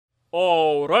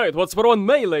Alright, what's for one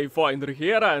Melee Finder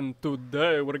here, and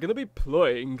today we're gonna be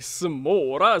playing some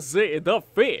more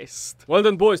ZEDFEST. Well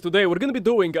then boys, today we're gonna be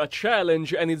doing a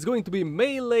challenge, and it's going to be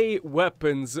melee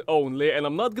weapons only, and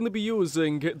I'm not gonna be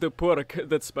using the perk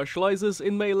that specializes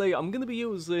in melee. I'm gonna be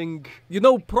using, you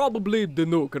know, probably the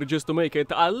nuker, just to make it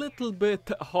a little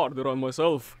bit harder on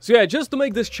myself. So yeah, just to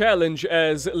make this challenge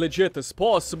as legit as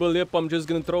possible, yep, I'm just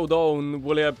gonna throw down,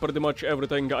 well yeah, pretty much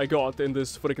everything I got in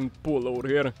this freaking pool over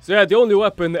here. So yeah, the only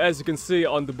weapon, as you can see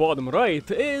on the bottom right,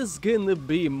 is gonna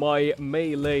be my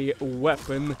melee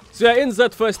weapon. So yeah, in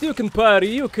ZEDFEST you can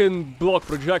parry, you can block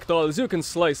projectiles, you can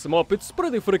slice them up. It's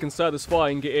pretty freaking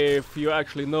satisfying if you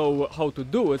actually know how to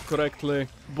do it correctly.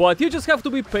 But you just have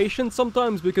to be patient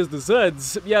sometimes, because the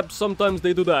Zeds, yep, sometimes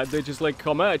they do that. They just like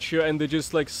come at you and they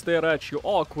just like stare at you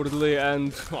awkwardly,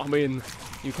 and I mean,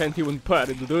 you can't even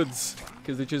parry the dudes,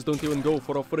 because they just don't even go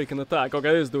for a freaking attack.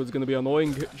 Okay, this dude's gonna be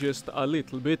annoying just a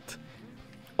little bit.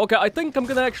 Okay, I think I'm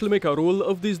gonna actually make a rule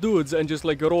of these dudes and just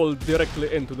like roll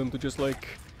directly into them to just like,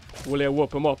 well yeah,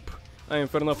 whoop them up. I mean,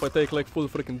 fair enough, I take like full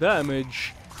freaking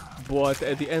damage, but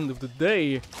at the end of the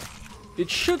day, it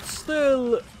should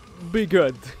still be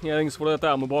good. Yeah, thanks for that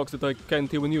ammo box that I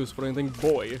can't even use for anything,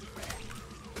 boy.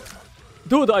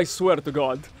 Dude, I swear to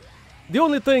God. The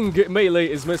only thing melee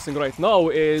is missing right now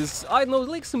is, I don't know,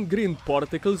 like some green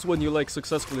particles when you like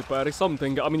successfully parry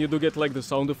something. I mean, you do get like the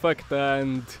sound effect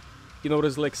and, you know,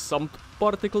 there's like some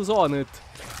particles on it.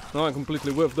 No, I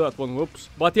completely whiffed that one, whoops.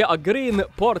 But yeah, a green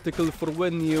particle for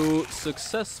when you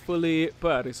successfully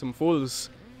parry some fools.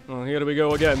 Oh, here we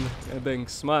go again. Yeah,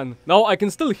 thanks, man. Now, I can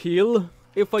still heal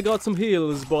if I got some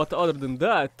heals, but other than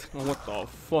that, oh, what the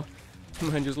fuck?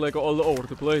 Man, just like all over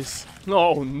the place.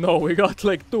 Oh no, we got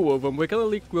like two of them. We kinda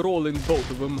like we're all in both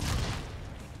of them.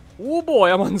 Oh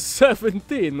boy, I'm on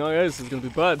 17. I guess it's gonna be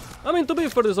bad. I mean, to be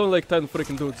fair, there's only like 10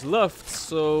 freaking dudes left.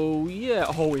 So yeah,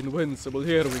 oh, invincible.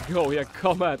 Here we go. Yeah,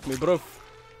 come at me, bruv.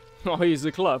 Oh,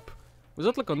 easy clap. Was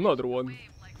that like another one?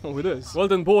 Oh, it is. Well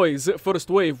then, boys, first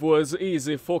wave was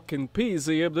easy fucking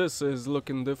peasy. Yep, this is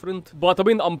looking different. But I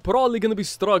mean, I'm probably gonna be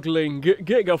struggling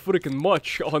giga freaking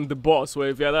much on the boss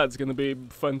wave. Yeah, that's gonna be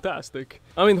fantastic.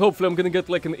 I mean, hopefully I'm gonna get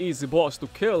like an easy boss to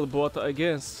kill, but I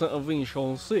guess we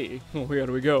shall see. Oh,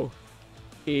 here we go.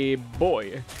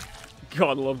 Boy.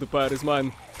 God, love the parries,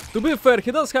 man. To be fair, he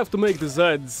does have to make the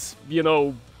Zeds, you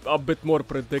know, a bit more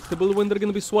predictable when they're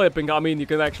gonna be swiping. I mean, you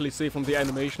can actually see from the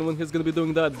animation when he's gonna be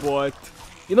doing that, but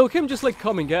you know, him just like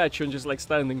coming at you and just like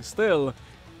standing still,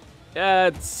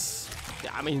 it's,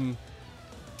 I mean,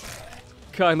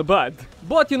 kinda bad.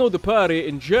 But you know, the parry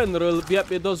in general, yep,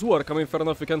 it does work. I mean, fair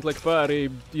enough, you can't like parry,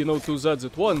 you know, two Zeds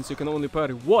at once. You can only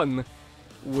parry one,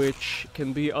 which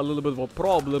can be a little bit of a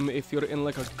problem if you're in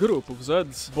like a group of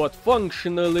Zeds. But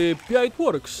functionally, yeah, it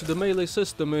works. The melee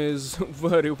system is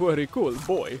very, very cool,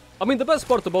 boy. I mean, the best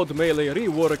part about the melee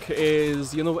rework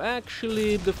is, you know,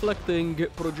 actually deflecting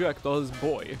projectiles,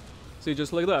 boy. See,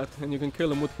 just like that. And you can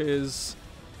kill him with his,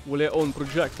 well, your own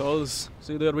projectiles.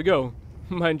 See, there we go.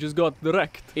 Man just got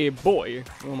wrecked. Boy.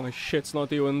 Oh my shit's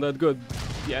not even that good.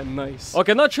 Yeah, nice.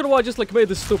 Okay, not sure why I just like made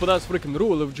this stupid ass freaking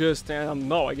rule of just,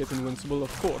 now I get invincible,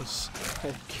 of course.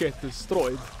 I get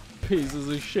destroyed. Pieces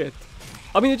of shit.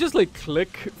 I mean, you just like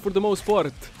click for the most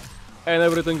part, and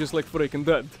everything just like freaking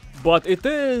dead. But it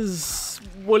is,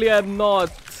 well, yeah,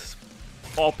 not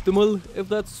optimal, if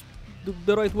that's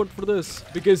the right word for this,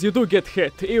 because you do get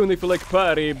hit. Even if you like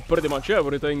parry pretty much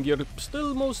everything, you're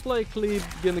still most likely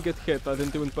gonna get hit. I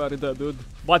didn't even parry that dude.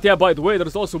 But yeah, by the way,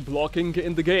 there's also blocking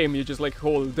in the game. You just like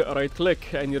hold right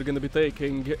click and you're gonna be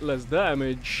taking less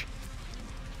damage.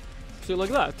 See,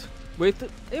 like that. Wait,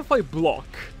 if I block,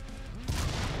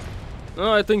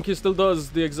 I think he still does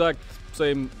the exact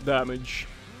same damage.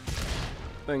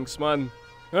 Thanks, man.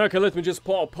 Okay, let me just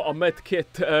pop a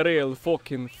medkit real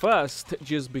fucking fast,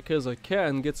 just because I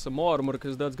can get some armor,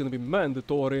 because that's gonna be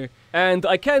mandatory. And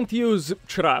I can't use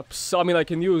traps. I mean, I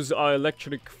can use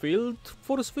electric field,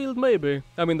 force field maybe.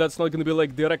 I mean, that's not gonna be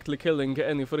like directly killing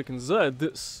any freaking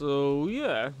Zed, so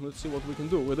yeah, let's see what we can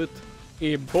do with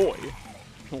it. Boy.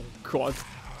 Oh god.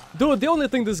 Dude, the only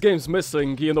thing this game's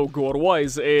missing, you know,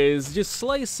 gore-wise, is just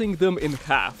slicing them in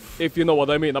half. If you know what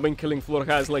I mean. I mean, Killing Floor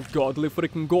has like godly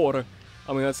freaking gore.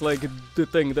 I mean, that's like the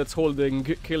thing that's holding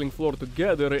Killing Floor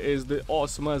together is the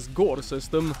awesome-ass gore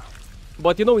system.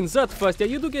 But, you know, in ZEDFEST, yeah,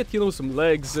 you do get, you know, some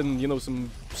legs and, you know,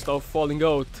 some stuff falling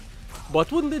out.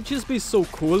 But wouldn't it just be so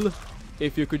cool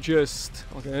if you could just...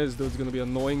 Okay, this dude's gonna be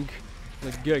annoying.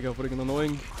 Like, giga freaking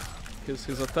annoying. Because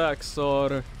his attacks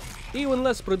are even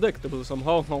less predictable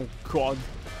somehow. Oh, god.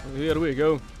 Here we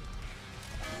go.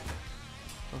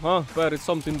 Parried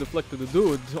something, deflected the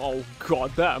dude. Oh,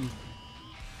 god damn.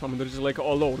 I mean, they're just like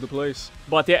all over the place.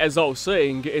 But yeah, as I was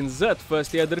saying, in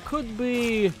ZEDFEST, yeah, there could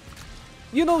be,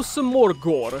 you know, some more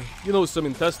gore. You know, some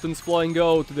intestines flying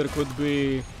out. There could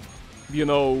be, you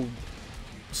know,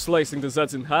 slicing the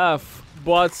Zeds in half.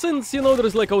 But since, you know,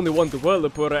 there's like only one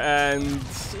developer and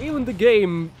even the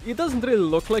game, it doesn't really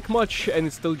look like much and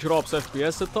it still drops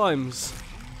FPS at times.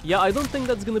 Yeah, I don't think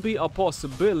that's gonna be a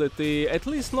possibility, at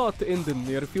least not in the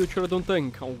near future, I don't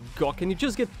think. Oh god, can you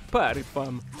just get parried,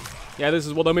 fam? Yeah, this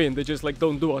is what I mean, they just like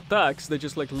don't do attacks, they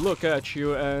just like look at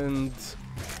you and...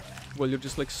 well, you're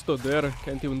just like stood there,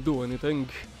 can't even do anything.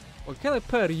 Or can I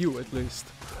parry you at least?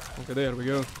 Okay, there we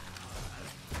go.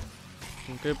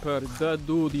 Okay, parry that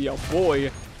dude, yeah boy.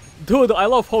 Dude, I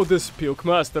love how this Puke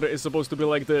Master is supposed to be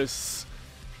like this...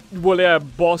 well, yeah,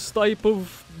 boss type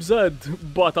of Zed,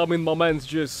 but I mean, my man's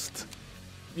just,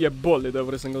 yeah, bullied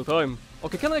every single time.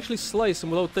 Okay, can I actually slice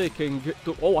him without taking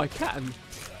to... oh, I can.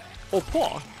 Oh,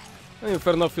 paw. I mean,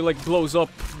 fair enough, he like blows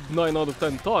up 9 out of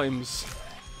 10 times.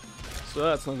 So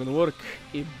that's not gonna work.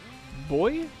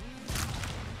 Boy?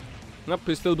 Nope,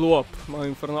 he still blew up. I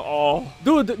mean, fair enough. Oh,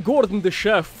 dude, Gordon the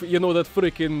chef, you know, that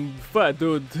freaking fat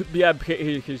dude. Yeah,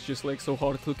 he's just like so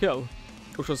hard to kill.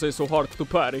 Or should I say so hard to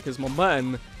parry, because my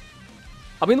man...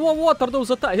 I mean, what are those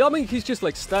attacks? I mean, he's just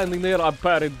like standing there. I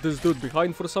parried this dude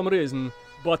behind for some reason.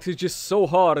 But he's just so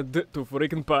hard to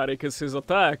freaking parry, because his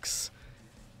attacks...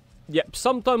 yeah,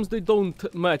 sometimes they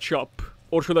don't match up.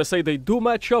 Or should I say they do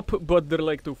match up, but they're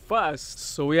like too fast.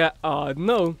 So yeah,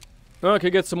 no. Okay,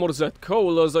 get some more Z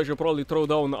colas. I should probably throw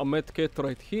down a medkit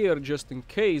right here, just in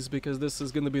case, because this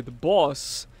is gonna be the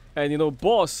boss. And you know,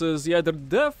 bosses, yeah, they're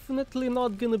definitely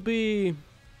not gonna be...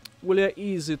 well, yeah,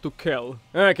 easy to kill.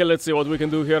 Okay, let's see what we can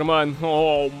do here, man.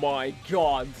 Oh my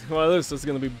god. Well, this is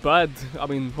gonna be bad. I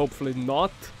mean, hopefully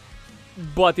not.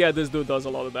 But yeah, this dude does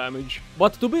a lot of damage.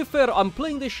 But to be fair, I'm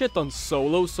playing this shit on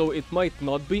solo, so it might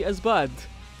not be as bad.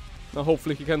 Now,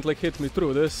 hopefully he can't, like, hit me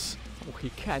through this. Oh, he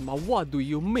can, man. What do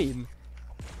you mean?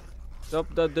 Nope,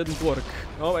 that didn't work.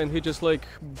 Oh, and he just, like...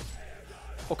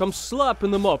 oh, I'm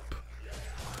slapping him up.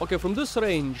 Okay, from this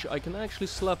range, I can actually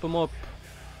slap him up.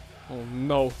 Oh,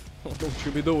 no. Oh, don't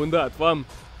you be doing that, fam.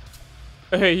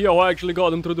 Hey, yo, I actually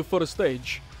got him through the first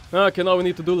stage. Okay, now we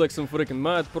need to do, like, some freaking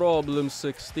math problems.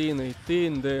 16,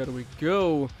 18, there we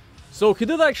go. So, he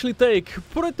did actually take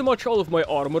pretty much all of my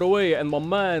armor away, and my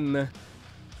man...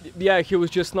 yeah, he was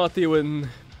just not even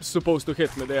supposed to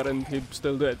hit me there, and he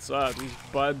still did, so that was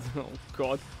bad. Oh,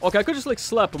 god. Okay, I could just, like,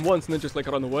 slap him once and then just, like,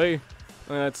 run away.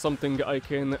 That's something I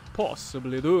can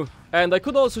possibly do. And I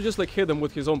could also just, like, hit him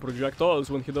with his own projectiles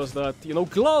when he does that, you know,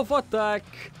 glove attack.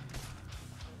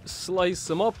 Slice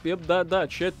him up, yep,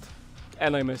 that shit.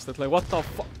 And I missed it, like, what the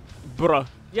fuck? Bruh.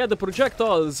 Yeah, the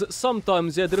projectiles,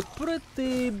 sometimes, yeah, they're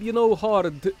pretty, you know,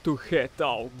 hard to hit.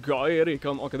 Oh, god, here he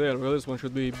come. Okay, there, well, this one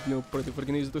should be, you know, pretty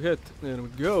freaking easy to hit. There we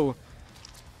go.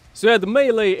 So yeah, the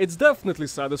melee, it's definitely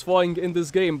satisfying in this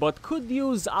game, but could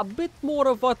use a bit more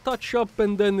of a touch-up,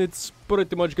 and then it's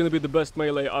pretty much gonna be the best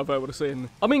melee I've ever seen.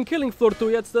 I mean, Killing Floor 2,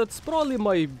 yeah, that's probably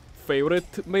my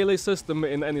favorite melee system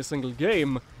in any single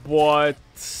game, but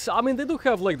I mean, they do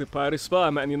have like the parry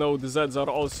spam, and you know, the Zeds are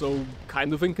also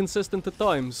kind of inconsistent at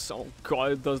times. Oh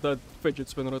god, it does that fidget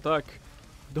spinner attack.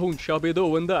 Don't you be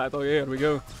doing that. Oh, here we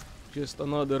go. Just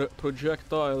another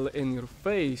projectile in your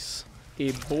face.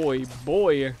 Hey,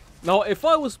 boy. Now, if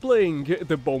I was playing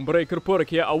the bonebreaker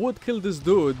perk, yeah, I would kill this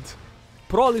dude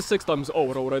probably 6 times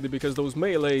over already, because those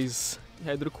melees,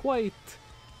 yeah, they're quite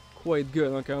good.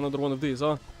 Okay, another one of these,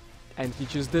 huh? And he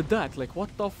just did that, like, what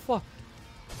the fuck?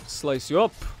 Slice you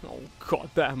up. Oh,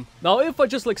 god damn. Now, if I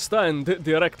just, like, stand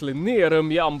directly near him,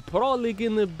 yeah, I'm probably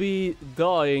gonna be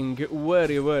dying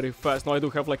very, very fast. Now, I do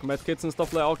have, like, medkits and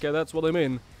stuff like that. Okay, that's what I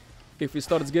mean. If he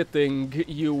starts getting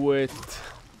you with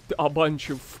a bunch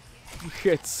of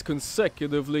hits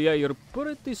consecutively, yeah, you're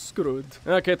pretty screwed.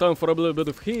 Okay, time for a little bit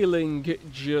of healing,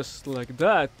 just like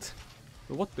that.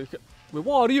 What the heck?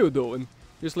 What are you doing?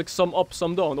 Just like some up,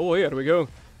 some down. Oh, here we go.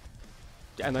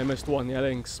 And I missed one, yeah,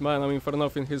 thanks, man. I mean, fair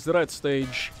enough, in his red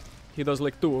stage, he does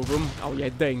like 2 of them. Oh, yeah,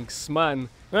 thanks, man.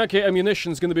 Okay,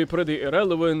 ammunition's gonna be pretty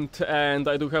irrelevant, and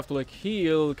I do have to, like,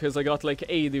 heal, because I got, like,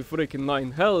 80 freaking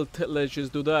 9 health. Let's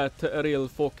just do that real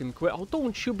fucking quick. Oh,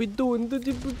 don't you be doing the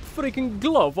freaking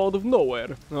glove out of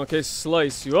nowhere. Okay,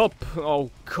 slice you up. Oh,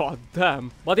 god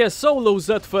damn. But yeah, solo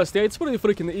ZEDFEST, yeah, it's pretty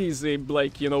freaking easy,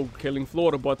 like, you know, Killing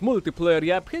Floor, but multiplayer,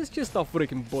 yeah, he's just a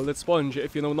freaking bullet sponge.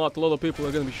 If, you know, not a lot of people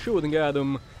are gonna be shooting at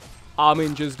him, I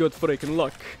mean, just good freaking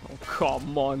luck. Oh,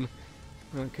 come on.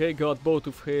 Okay, got both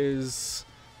of his...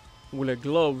 well,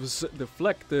 gloves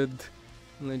deflected.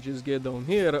 Let's just get down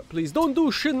here. Please don't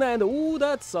do shenanigans. Ooh,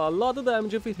 that's a lot of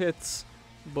damage if it hits.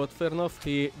 But fair enough,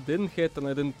 he didn't hit and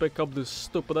I didn't pick up this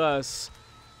stupid ass.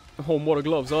 Oh, more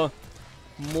gloves, huh?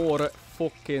 More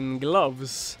fucking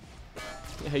gloves.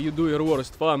 Yeah, you do your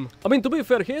worst, fam. I mean, to be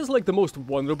fair, he is like the most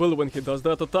vulnerable when he does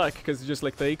that attack, because it just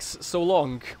like takes so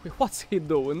long. Wait, what's he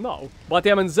doing now? But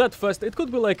yeah, I mean, ZEDFEST, it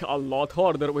could be like a lot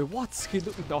harder. Wait, what's he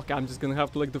doing? Okay, I'm just gonna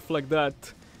have to like deflect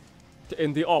that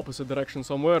in the opposite direction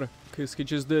somewhere, because he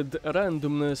just did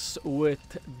randomness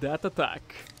with that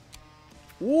attack.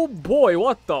 Oh boy,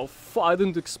 what the fuck? I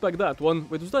didn't expect that one.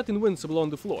 Wait, was that invincible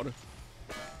on the floor?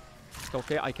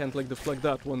 Okay, I can't like deflect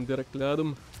that one directly at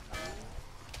him.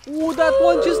 Ooh, that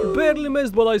one just barely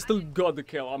missed, but I still got the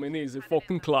kill. I mean, easy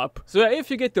fucking clap. So yeah,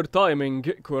 if you get your timing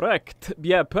correct,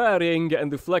 yeah, parrying and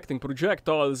deflecting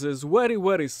projectiles is very,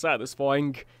 very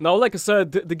satisfying. Now, like I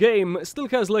said, the game still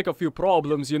has like a few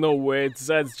problems, you know, with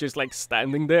Zeds just like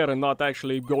standing there and not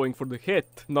actually going for the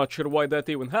hit. Not sure why that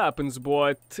even happens,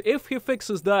 but if he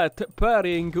fixes that,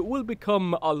 parrying will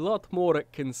become a lot more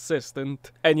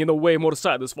consistent and, you know, way more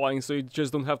satisfying, so you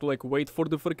just don't have to like wait for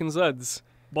the freaking Zeds.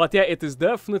 But yeah, it is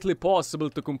definitely possible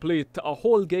to complete a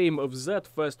whole game of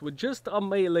ZEDFEST with just a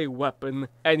melee weapon,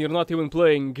 and you're not even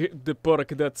playing the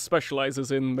perk that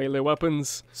specializes in melee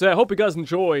weapons. So I hope you guys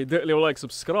enjoyed, leave a like,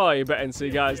 subscribe, and see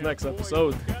you guys next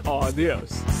episode.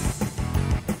 Adios.